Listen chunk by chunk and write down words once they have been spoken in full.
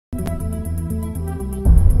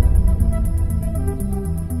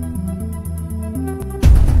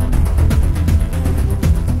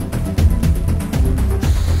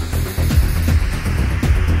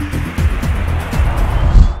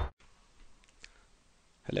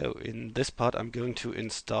Hello, in this part I'm going to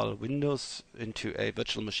install Windows into a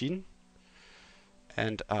virtual machine,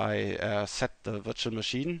 and I set the virtual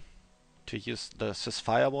machine to use the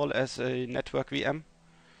sysfirewall as a network VM.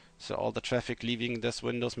 So all the traffic leaving this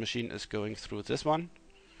Windows machine is going through this one.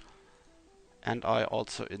 And I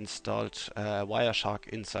also installed Wireshark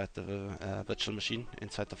inside the virtual machine,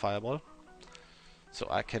 inside the firewall. So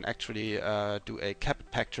I can actually do a cap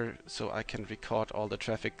pactor, so I can record all the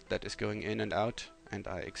traffic that is going in and out, and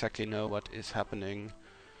I exactly know what is happening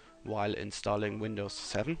while installing Windows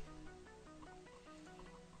 7.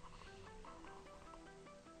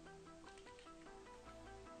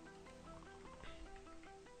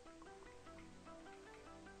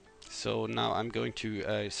 So now I'm going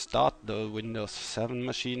to start the Windows 7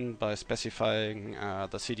 machine by specifying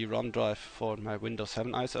the CD-ROM drive for my Windows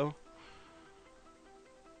 7 ISO.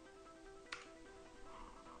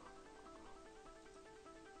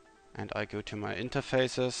 And I go to my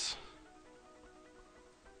interfaces.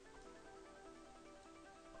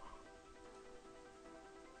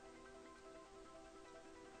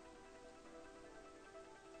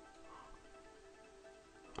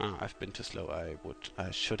 I've been too slow.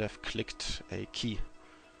 I should have clicked a key.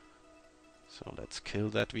 So let's kill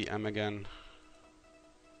that VM again.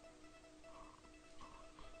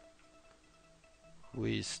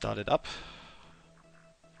 We start it up.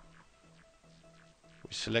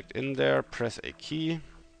 We select in there, press a key,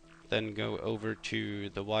 then go over to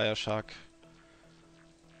the Wireshark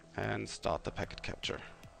and start the packet capture.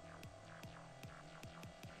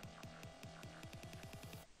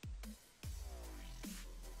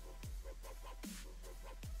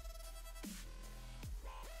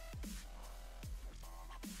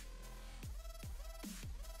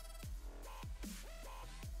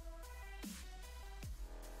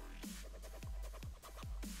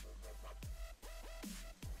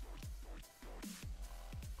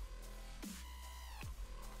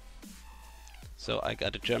 So I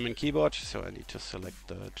got a German keyboard, so I need to select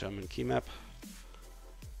the German key map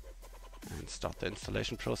and start the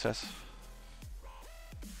installation process.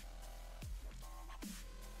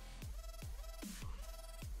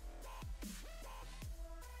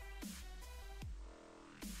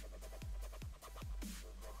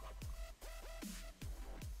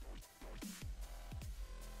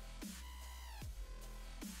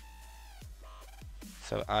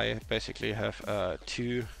 So I basically have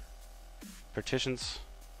two partitions,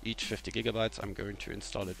 each 50 gigabytes. I'm going to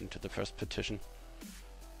install it into the first partition.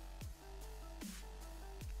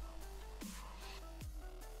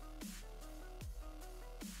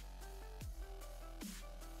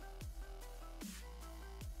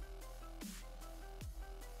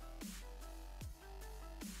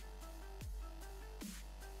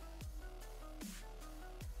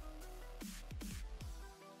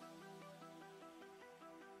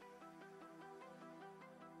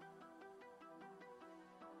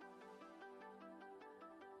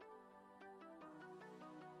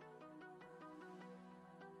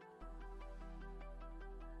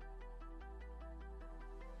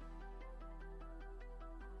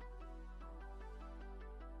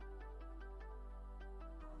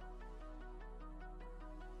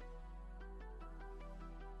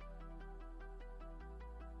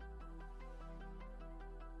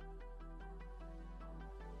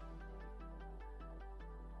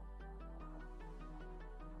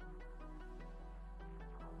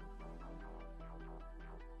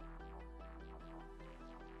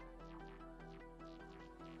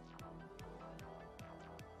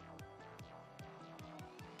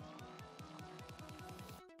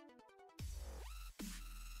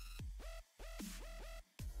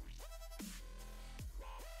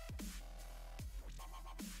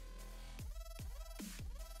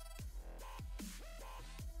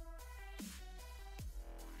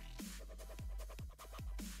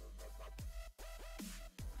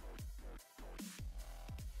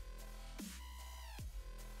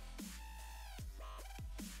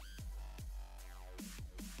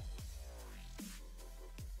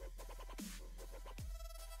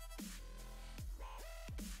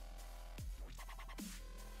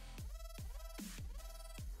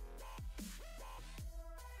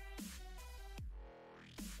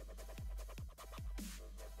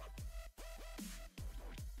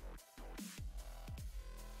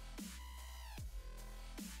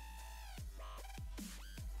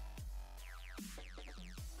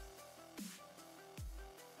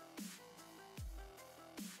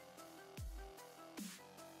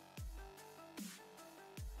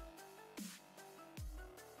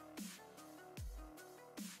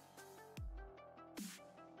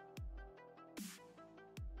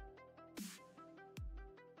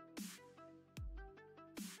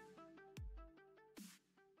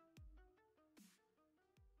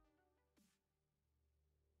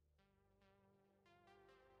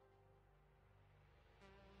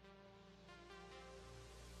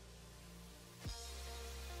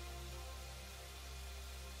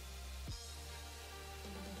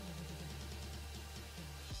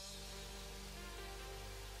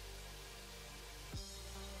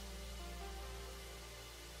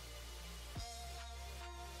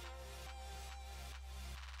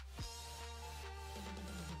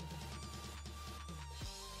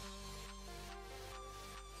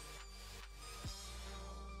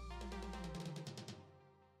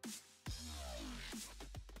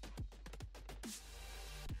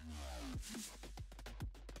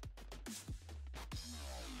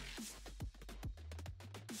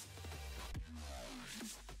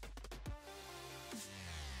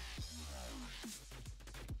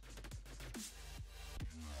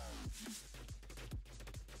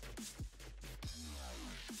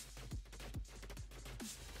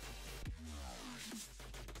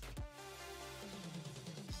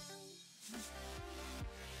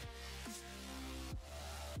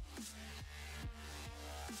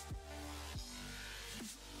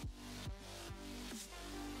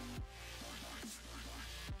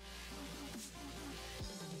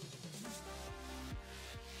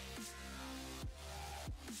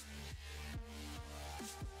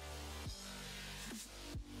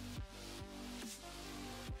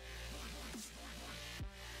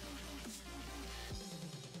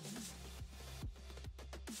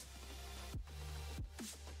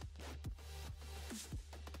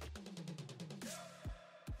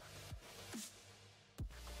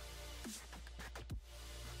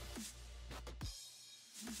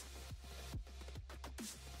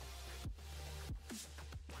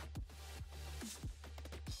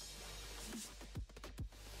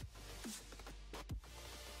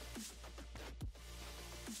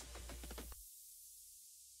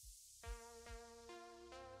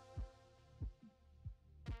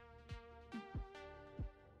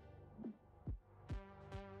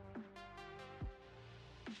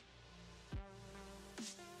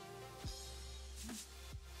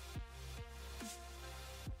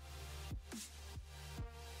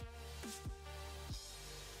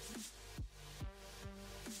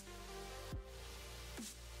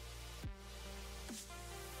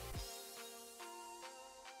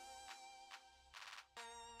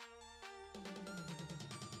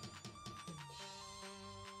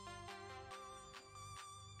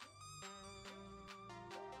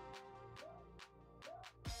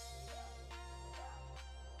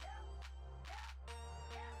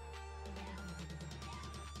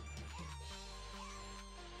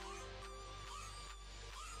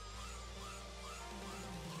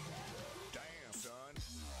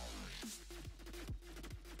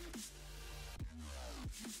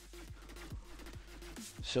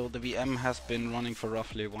 So the VM has been running for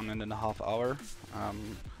roughly 1.5 hours.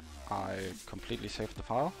 I completely saved the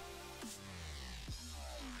file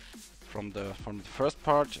from the first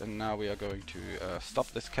part, and now we are going to stop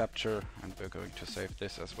this capture, and we're going to save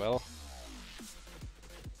this as well,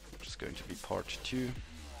 which is going to be part 2.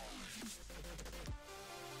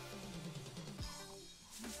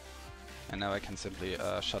 And now I can simply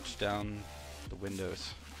shut down the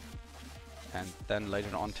windows, and then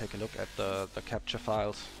later on take a look at the capture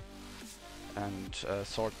files and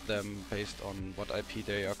sort them based on what IP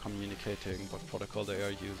they are communicating, what protocol they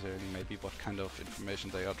are using, maybe what kind of information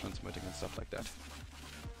they are transmitting and stuff like that.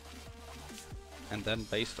 And then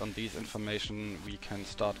based on these information we can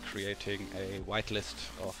start creating a whitelist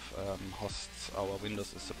of hosts our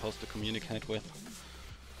Windows is supposed to communicate with.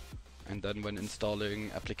 And then when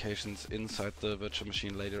installing applications inside the virtual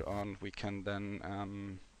machine later on, we can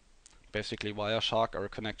then basically Wireshark our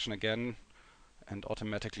connection again and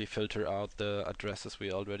automatically filter out the addresses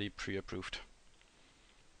we already pre-approved.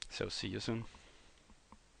 So see you soon.